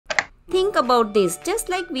Think about this. Just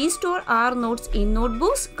like we store our notes in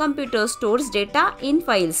notebooks, computer stores data in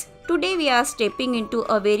files. Today we are stepping into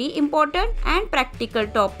a very important and practical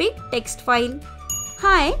topic, text file.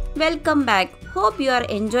 Hi, welcome back. Hope you are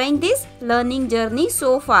enjoying this learning journey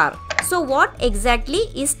so far. So what exactly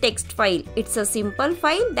is text file? It's a simple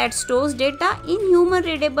file that stores data in human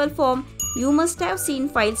readable form. You must have seen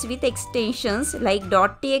files with extensions like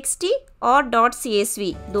 .txt or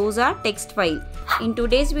 .csv. Those are text file. In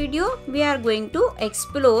today's video, we are going to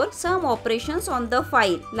explore some operations on the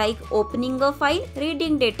file like opening a file,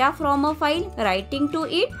 reading data from a file, writing to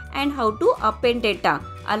it, and how to append data.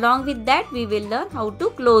 Along with that, we will learn how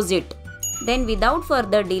to close it. Then without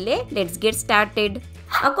further delay, let's get started.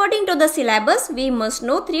 According to the syllabus, we must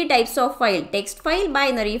know three types of file: text file,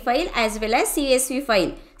 binary file, as well as CSV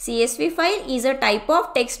file. CSV file is a type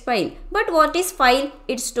of text file. But what is file?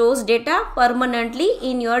 It stores data permanently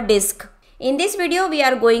in your disk. In this video, we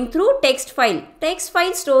are going through text file. Text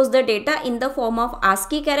file stores the data in the form of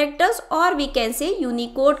ASCII characters, or we can say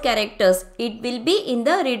Unicode characters. It will be in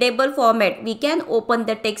the readable format. We can open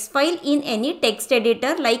the text file in any text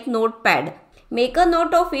editor like Notepad. Make a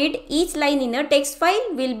note of it. Each line in a text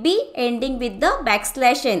file will be ending with the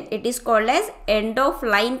 \n. It is called as end of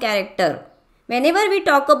line character. Whenever we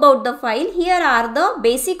talk about the file, here are the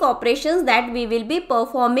basic operations that we will be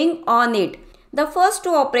performing on it. The first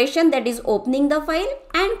two operations, that is opening the file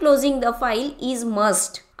and closing the file, is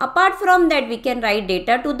must. Apart from that, we can write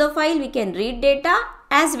data to the file, we can read data,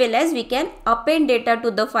 as well as we can append data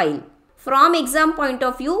to the file. From exam point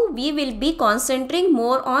of view, we will be concentrating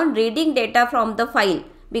more on reading data from the file,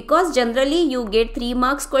 because generally you get 3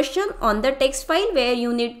 marks question on the text file where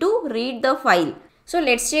you need to read the file. So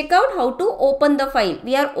let's check out how to open the file.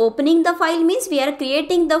 We are opening the file means we are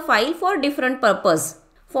creating the file for different purpose.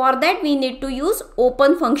 For that, we need to use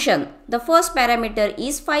open function. The first parameter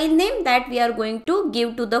is file name that we are going to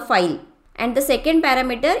give to the file. And the second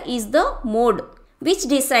parameter is the mode, which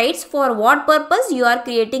decides for what purpose you are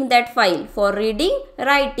creating that file, for reading,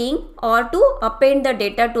 writing, or to append the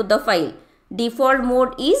data to the file. Default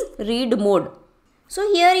mode is read mode.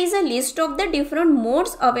 So here is a list of the different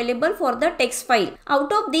modes available for the text file.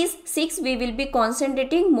 Out of these 6, we will be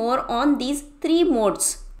concentrating more on these 3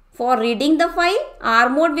 modes. For reading the file, R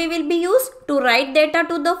mode we will be used. To write data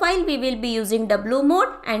to the file, we will be using W mode,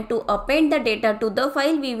 and to append the data to the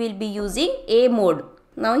file, we will be using A mode.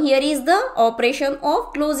 Now here is the operation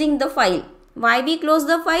of closing the file. Why we close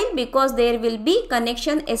the file? Because there will be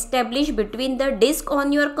connection established between the disk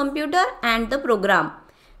on your computer and the program.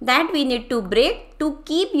 That we need to break to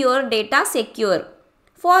keep your data secure.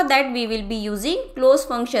 For that, we will be using close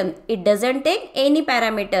function. It doesn't take any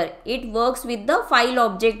parameter. It works with the file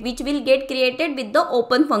object which will get created with the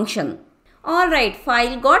open function. Alright,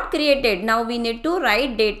 file got created. Now we need to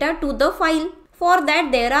write data to the file. For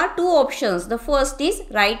that, there are 2 options. The first is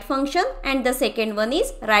write function and the second one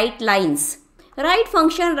is write lines. Write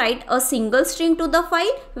function write a single string to the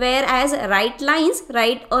file, whereas write lines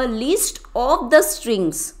write a list of the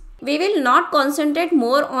strings. We will not concentrate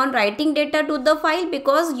more on writing data to the file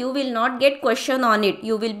because you will not get question on it.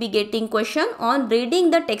 You will be getting question on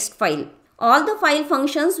reading the text file. All the file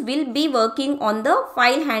functions will be working on the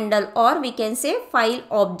file handle, or we can say file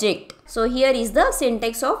object. So here is the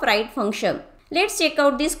syntax of write function. Let's check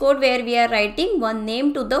out this code where we are writing one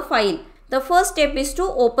name to the file. The first step is to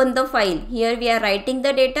open the file. Here we are writing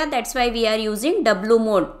the data, that's why we are using W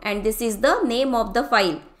mode, and this is the name of the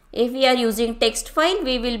file. If we are using text file,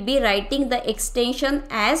 we will be writing the extension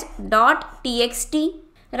as .txt.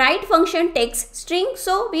 Write function takes string,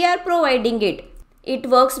 so we are providing it. It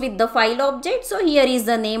works with the file object, so here is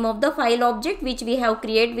the name of the file object which we have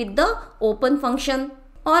created with the open function.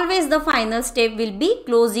 Always the final step will be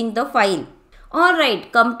closing the file.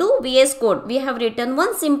 Alright, come to VS Code. We have written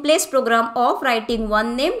one simplest program of writing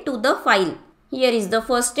one name to the file. Here is the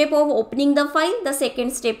first step of opening the file, the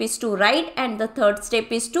second step is to write, and the third step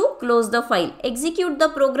is to close the file. Execute the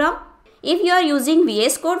program. If you are using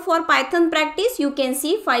VS Code for Python practice, you can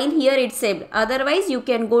see file here itself. Otherwise, you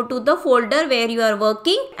can go to the folder where you are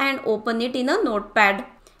working and open it in a notepad.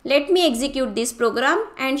 Let me execute this program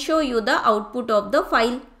and show you the output of the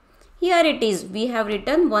file. Here it is. We have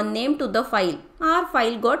written one name to the file. Our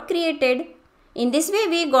file got created. In this way,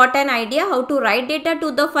 we got an idea how to write data to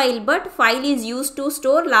the file, but file is used to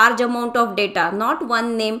store large amount of data, not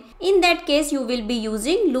one name. In that case, you will be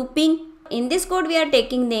using looping. In this code, we are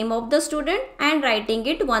taking name of the student and writing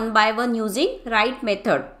it one by one using write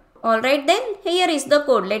method. Alright then, here is the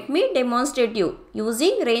code. Let me demonstrate you.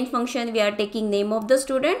 Using range function, we are taking name of the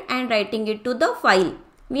student and writing it to the file.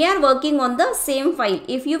 We are working on the same file.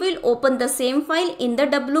 If you will open the same file in the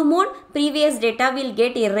W mode, previous data will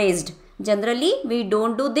get erased. Generally, we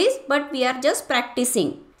don't do this, but we are just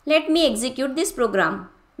practicing. Let me execute this program.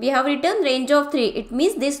 We have written range of 3. It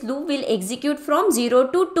means this loop will execute from 0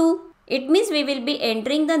 to 2. It means we will be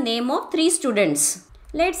entering the name of 3 students.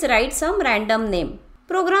 Let's write some random name.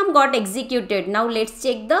 Program got executed. Now let's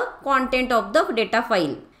check the content of the data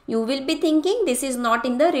file. You will be thinking this is not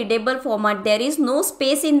in the readable format. There is no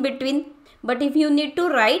space in between. But if you need to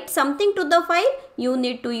write something to the file, you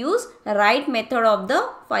need to use write method of the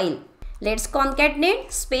file. Let's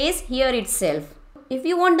concatenate space here itself. If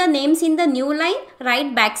you want the names in the new line,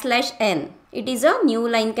 write \n. It is a new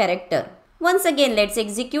line character. Once again, let's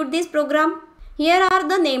execute this program. Here are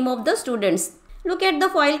the name of the students. Look at the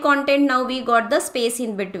file content. Now we got the space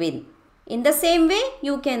in between. In the same way,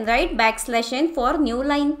 you can write \n for new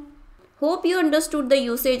line. Hope you understood the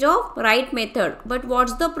usage of write method. But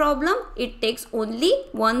what's the problem? It takes only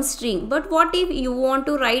one string. But what if you want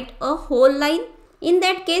to write a whole line? In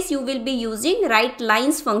that case, you will be using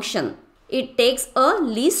writeLines function. It takes a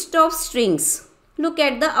list of strings. Look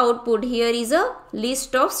at the output. Here is a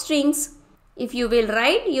list of strings. If you will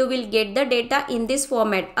write, you will get the data in this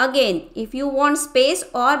format. Again, if you want space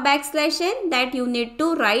or \n, that you need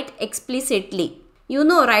to write explicitly. You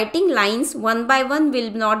know, writing lines one by one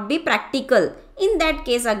will not be practical. In that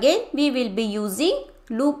case, again, we will be using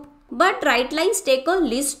loop. But writelines take a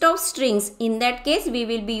list of strings. In that case, we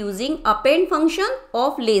will be using append function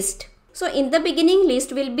of list. So, in the beginning,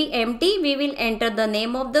 list will be empty. We will enter the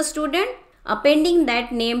name of the student, appending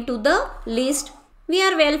that name to the list. We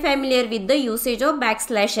are well familiar with the usage of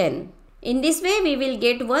 \n. In this way, we will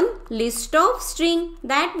get one list of string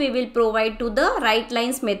that we will provide to the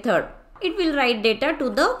writelines method. It will write data to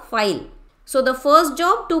the file. So the first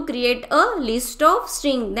job to create a list of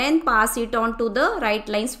string, then pass it on to the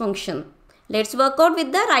writelines function. Let's work out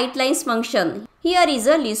with the writelines function. Here is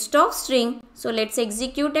a list of string. So let's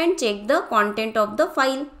execute and check the content of the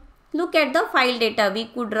file. Look at the file data. We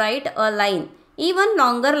could write a line. Even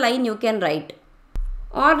longer line you can write.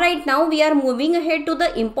 Alright, now we are moving ahead to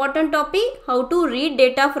the important topic, how to read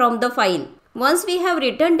data from the file. Once we have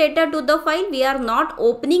written data to the file, we are not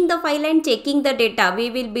opening the file and checking the data. We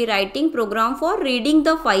will be writing program for reading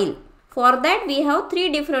the file. For that, we have 3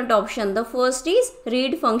 different options. The first is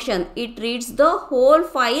read function. It reads the whole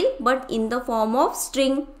file but in the form of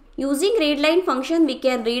string. Using readLine function, we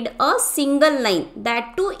can read a single line,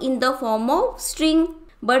 that too in the form of string.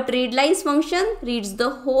 But readLines function reads the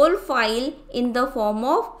whole file in the form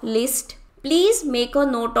of list. Please make a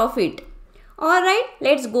note of it. Alright,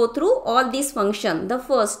 let's go through all these functions. The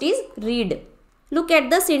first is read. Look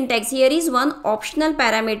at the syntax. Here is one optional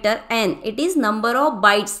parameter n. It is number of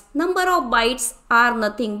bytes. Number of bytes are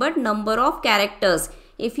nothing but number of characters.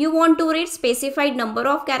 If you want to read specified number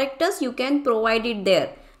of characters, you can provide it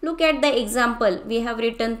there. Look at the example. We have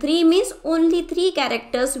written 3 means only 3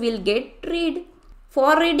 characters will get read.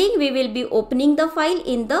 For reading, we will be opening the file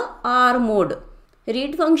in the R mode.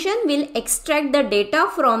 Read function will extract the data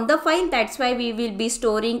from the file. That's why we will be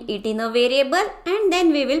storing it in a variable and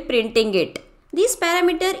then we will printing it. This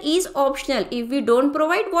parameter is optional. If we don't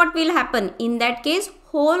provide, what will happen? In that case,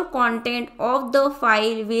 whole content of the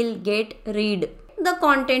file will get read. The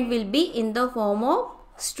content will be in the form of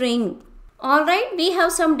string. Alright, we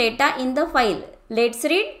have some data in the file. Let's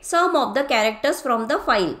read some of the characters from the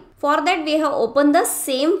file. For that, we have opened the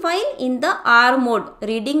same file in the R mode,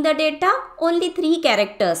 reading the data, only 3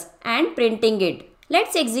 characters and printing it.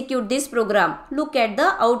 Let's execute this program. Look at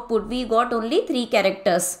the output. We got only 3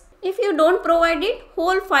 characters. If you don't provide it,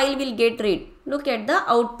 whole file will get read. Look at the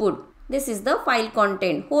output. This is the file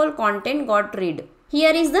content. Whole content got read.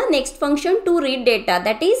 Here is the next function to read data,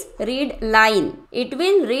 that is read line. It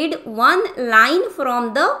will read one line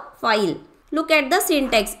from the file. Look at the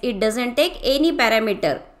syntax. It doesn't take any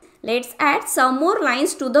parameter. Let's add some more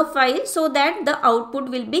lines to the file so that the output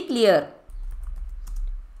will be clear.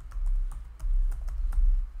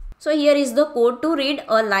 So here is the code to read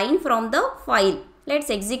a line from the file.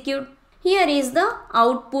 Let's execute. Here is the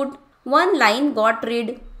output. One line got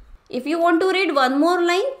read. If you want to read one more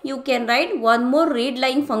line, you can write one more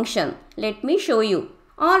readLine function. Let me show you.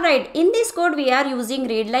 Alright, in this code we are using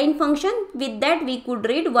readLine function. With that we could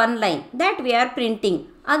read one line that we are printing.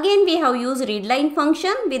 Again we have used readLine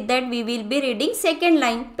function. With that we will be reading second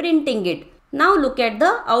line, printing it. Now look at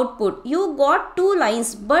the output. You got 2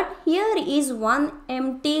 lines, but here is one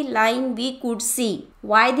empty line we could see.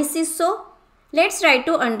 Why this is so? Let's try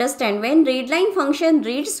to understand. When readLine function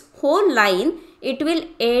reads whole line, it will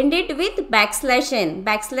end it with \n.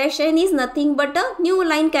 \n is nothing but a new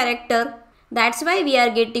line character. That's why we are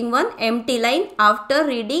getting one empty line after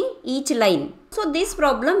reading each line. So this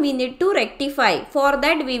problem we need to rectify. For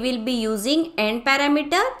that we will be using n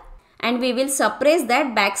parameter and we will suppress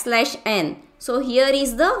that \n. So here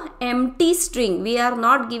is the empty string. We are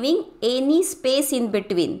not giving any space in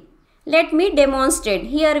between. Let me demonstrate.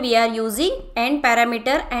 Here we are using n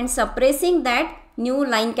parameter and suppressing that new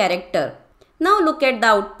line character. Now look at the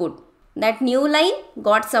output. That new line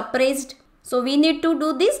got suppressed. So we need to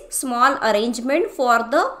do this small arrangement for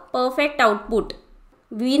the perfect output.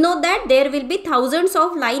 We know that there will be thousands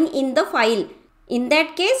of lines in the file. In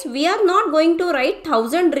that case, we are not going to write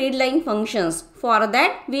 1000 readline functions. For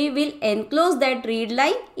that, we will enclose that read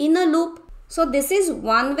line in a loop. So this is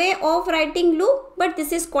one way of writing loop, but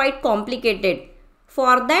this is quite complicated.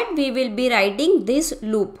 For that, we will be writing this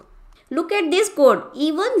loop. Look at this code.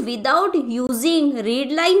 Even without using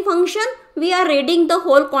readline function, we are reading the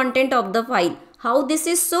whole content of the file. How this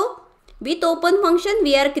is so? With open function,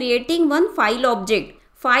 we are creating one file object.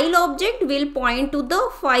 File object will point to the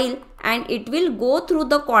file and it will go through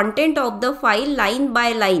the content of the file line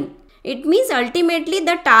by line. It means ultimately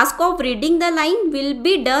the task of reading the line will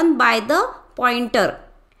be done by the pointer.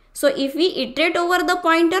 So if we iterate over the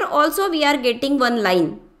pointer, also we are getting one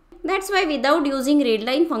line. That's why without using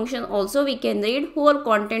readline function also we can read whole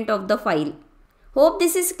content of the file. Hope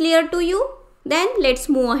this is clear to you. Then let's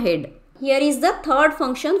move ahead. Here is the third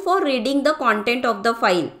function for reading the content of the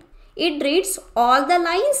file. It reads all the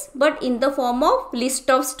lines but in the form of list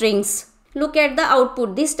of strings. Look at the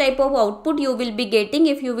output. This type of output you will be getting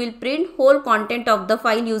if you will print whole content of the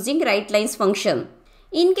file using writelines function.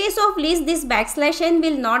 In case of list, this \n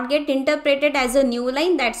will not get interpreted as a new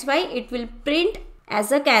line. That's why it will print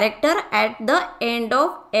as a character at the end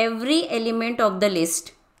of every element of the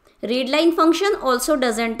list. Readline function also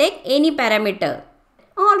doesn't take any parameter.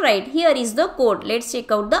 Alright, here is the code. Let's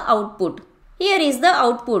check out the output. Here is the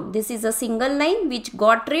output. This is a single line which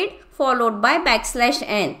got read followed by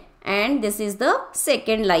 \n, and this is the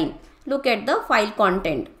second line. Look at the file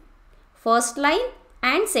content. First line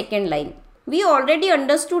and second line. We already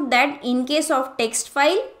understood that in case of text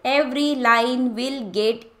file, every line will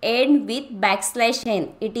get end with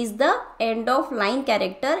 \n. It is the end of line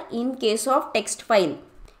character in case of text file.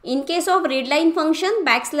 In case of readline function,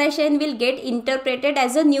 \n will get interpreted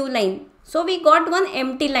as a new line. So we got one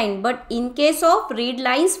empty line, but in case of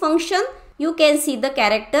readlines function, you can see the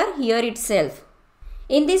character here itself.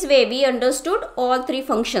 In this way, we understood all three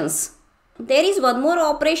functions. There is one more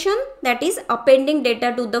operation, that is appending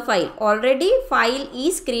data to the file. Already file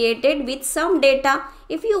is created with some data.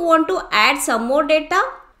 If you want to add some more data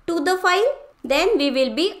to the file, then we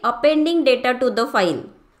will be appending data to the file.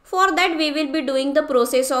 For that we will be doing the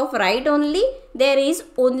process of write only. There is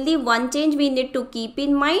only one change we need to keep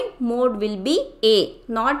in mind. Mode will be A,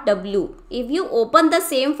 not W. If you open the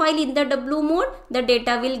same file in the W mode, the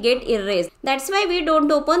data will get erased. That's why we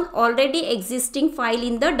don't open already existing file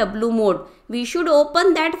in the W mode. We should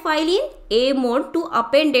open that file in A mode to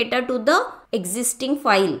append data to the existing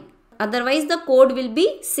file. Otherwise the code will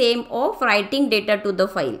be same of writing data to the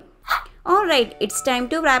file. Alright, it's time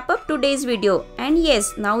to wrap up today's video. And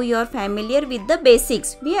yes, now you are familiar with the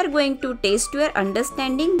basics. We are going to test your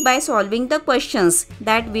understanding by solving the questions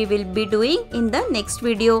that we will be doing in the next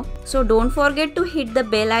video. So don't forget to hit the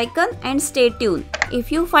bell icon and stay tuned.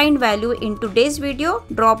 If you find value in today's video,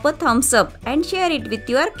 drop a thumbs up and share it with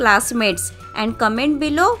your classmates. And comment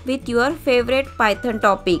below with your favorite Python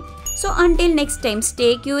topic. So until next time,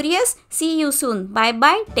 stay curious. See you soon. Bye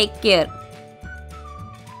bye. Take care.